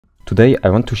Today I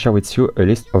want to share with you a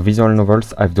list of visual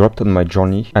novels I've dropped on my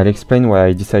journey. I'll explain why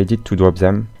I decided to drop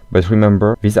them, but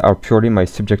remember, these are purely my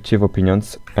subjective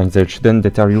opinions and they shouldn't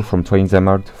deter you from trying them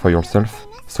out for yourself.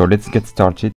 So let's get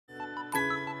started.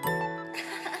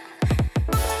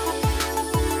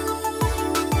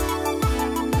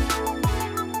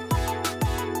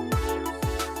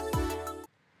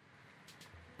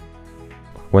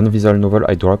 One visual novel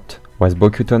I dropped was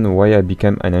Bokuton Why I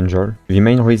Became an Angel. The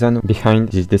main reason behind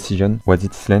this decision was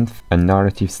its length and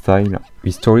narrative style.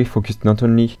 The story focused not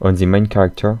only on the main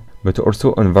character, but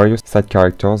also on various side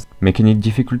characters, making it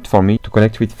difficult for me to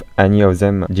connect with any of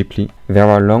them deeply. There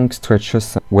are long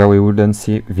stretches where we wouldn't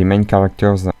see the main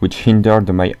characters, which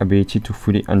hindered my ability to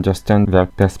fully understand their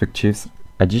perspectives.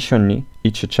 Additionally,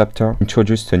 each chapter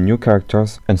introduced new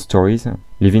characters and stories,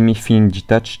 leaving me feeling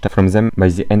detached from them by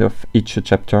the end of each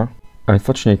chapter.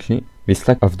 Unfortunately, this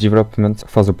lack of development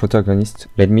for the protagonist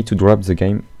led me to drop the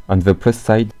game. On the plus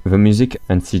side, the music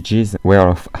and CGs were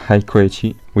of high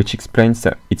quality, which explains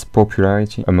its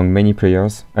popularity among many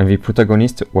players, and the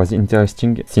protagonist was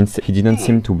interesting since he didn't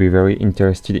seem to be very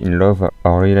interested in love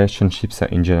or relationships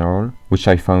in general, which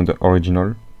I found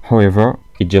original. However,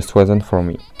 it just wasn't for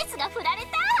me.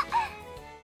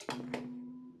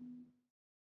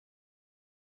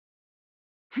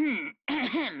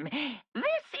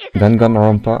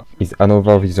 Danganronpa is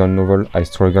another visual novel I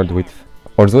struggled with.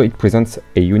 Although it presents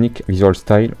a unique visual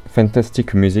style,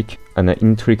 fantastic music, and an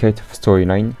intricate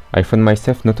storyline, I found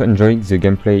myself not enjoying the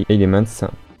gameplay elements.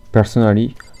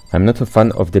 Personally, I'm not a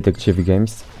fan of detective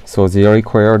games, so the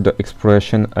required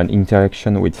exploration and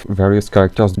interaction with various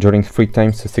characters during free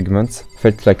time segments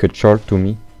felt like a chore to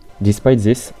me. Despite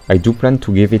this, I do plan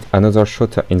to give it another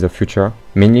shot in the future,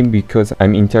 mainly because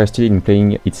I'm interested in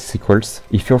playing its sequels.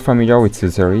 If you're familiar with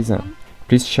the series,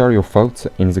 please share your thoughts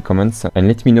in the comments and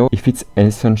let me know if it's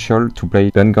essential to play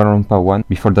Danganronpa 1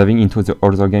 before diving into the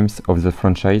other games of the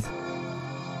franchise.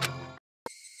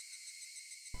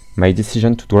 My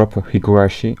decision to drop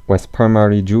Higurashi was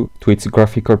primarily due to its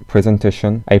graphical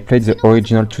presentation. I played the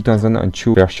original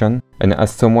 2002 version, and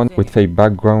as someone with a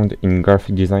background in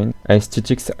graphic design,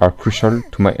 aesthetics are crucial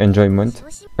to my enjoyment.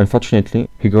 Unfortunately,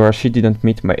 Higurashi didn't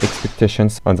meet my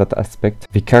expectations on that aspect.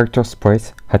 The character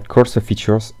sprites had coarse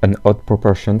features and odd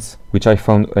proportions, which I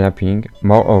found unappealing.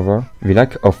 Moreover, the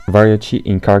lack of variety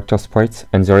in character sprites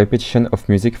and the repetition of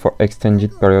music for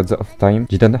extended periods of time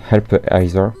didn't help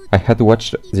either. I had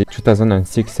watched the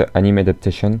 2006 anime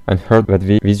adaptation and heard that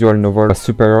the visual novel was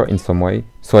superior in some way,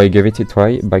 so I gave it a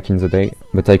try back in the day,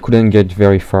 but I couldn't get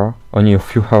very far. Only a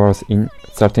few hours in,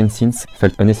 certain scenes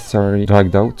felt unnecessarily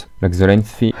dragged out, like the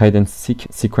lengthy hide-and-seek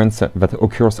sequence that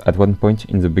occurs at one point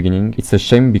in the beginning. It's a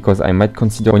shame because I might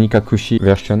consider Onikakushi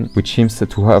version, which seems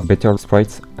to have better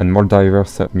sprites and more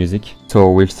diverse music,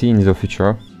 so we'll see in the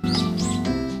future.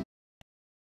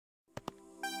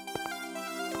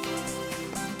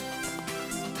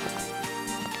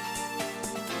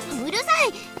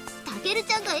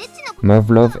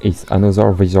 Love is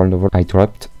another visual novel I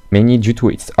dropped, mainly due to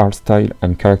its art style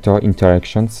and character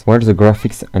interactions. While the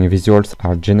graphics and visuals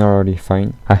are generally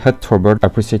fine, I had trouble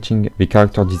appreciating the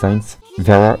character designs.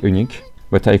 They are unique,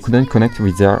 but I couldn't connect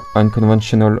with their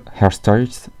unconventional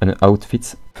hairstyles and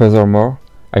outfits. Furthermore,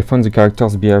 I found the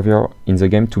characters' behavior in the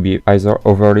game to be either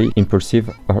overly impulsive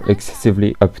or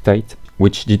excessively uptight,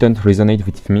 which didn't resonate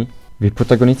with me. The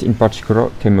protagonist in particular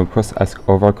came across as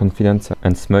overconfident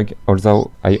and smug,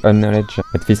 although I acknowledge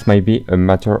that this might be a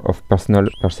matter of personal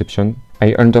perception.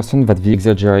 I understand that the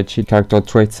exaggerated character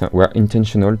traits were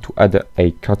intentional to add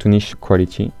a cartoonish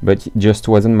quality, but it just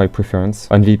wasn't my preference.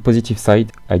 On the positive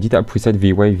side, I did appreciate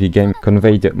the way the game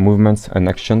conveyed movements and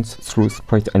actions through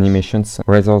sprite animations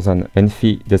rather than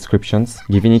lengthy descriptions,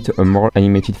 giving it a more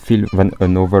animated feel than a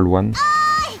novel one.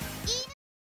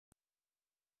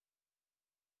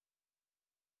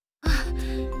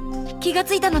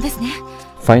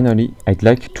 Finally, I'd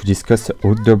like to discuss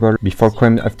Root Double Before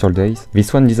Crime After Days.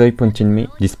 This one disappointed me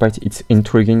despite its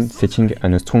intriguing setting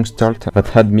and a strong start that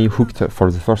had me hooked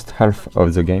for the first half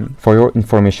of the game. For your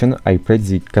information, I played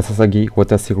the Kasasagi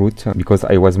Watase route because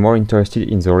I was more interested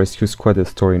in the Rescue Squad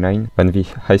storyline than the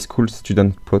high school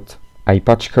student plot. I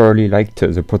particularly liked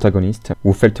the protagonist,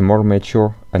 who felt more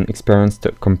mature and experienced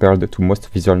compared to most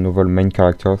visual novel main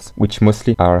characters, which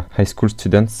mostly are high school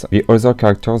students. The other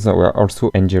characters were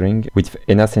also endearing, with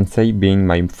Ena-sensei being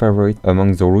my favorite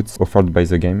among the routes offered by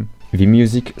the game. The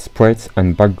music, sprites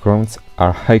and backgrounds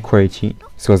are high quality,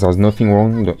 so there's nothing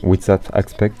wrong with that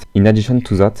aspect. In addition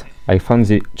to that, I found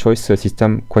the choice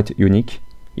system quite unique.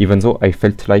 even though I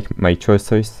felt like my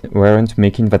choices weren't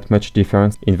making that much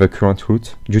difference in the current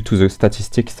route due to the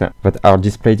statistics that are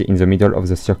displayed in the middle of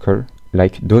the circle.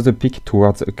 Like, does a pick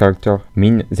towards a character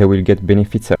mean they will get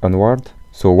benefits onward?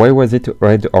 So why was it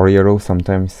red or yellow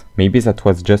sometimes? Maybe that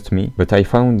was just me, but I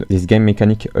found this game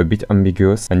mechanic a bit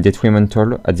ambiguous and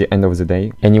detrimental at the end of the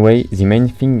day. Anyway, the main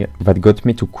thing that got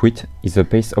me to quit is the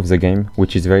pace of the game,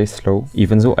 which is very slow.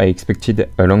 Even though I expected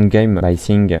a long game by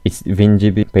seeing its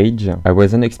VNDB page, I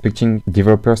wasn't expecting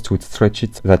developers to stretch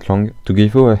it that long. To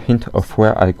give you a hint of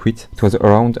where I quit, it was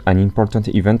around an important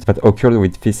event that occurred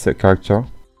with this character.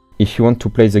 If you want to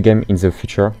play the game in the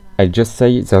future, I'll just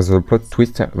say there's a plot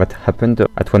twist that happened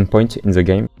at one point in the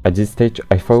game. At this stage,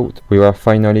 I thought we were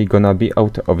finally gonna be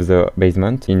out of the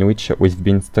basement in which we've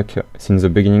been stuck since the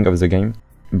beginning of the game.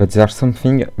 But there's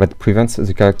something that prevents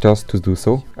the characters to do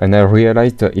so, and I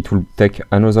realized it would take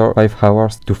another 5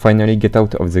 hours to finally get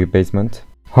out of the basement.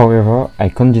 However, I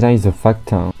can't deny the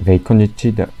fact they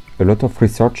conducted a lot of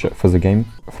research for the game,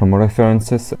 from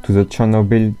references to the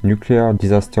Chernobyl nuclear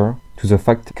disaster, to the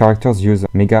fact characters use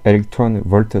mega electron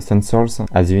volt sensors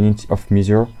as unit of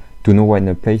measure to know when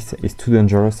a place is too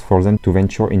dangerous for them to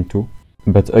venture into.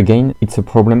 But again, it's a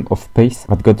problem of pace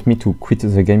that got me to quit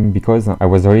the game, because I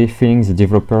was really feeling the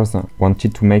developers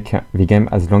wanted to make the game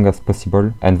as long as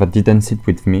possible, and that didn't sit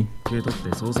with me.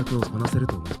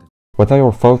 What are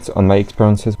your thoughts on my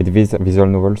experiences with these visual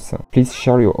novels? Please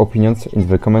share your opinions in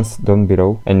the comments down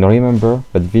below, and remember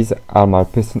that these are my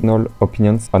personal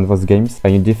opinions on those games,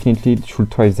 and you definitely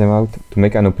should try them out to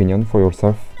make an opinion for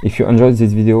yourself. If you enjoyed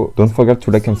this video, don't forget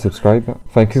to like and subscribe.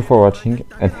 Thank you for watching,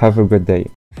 and have a good day.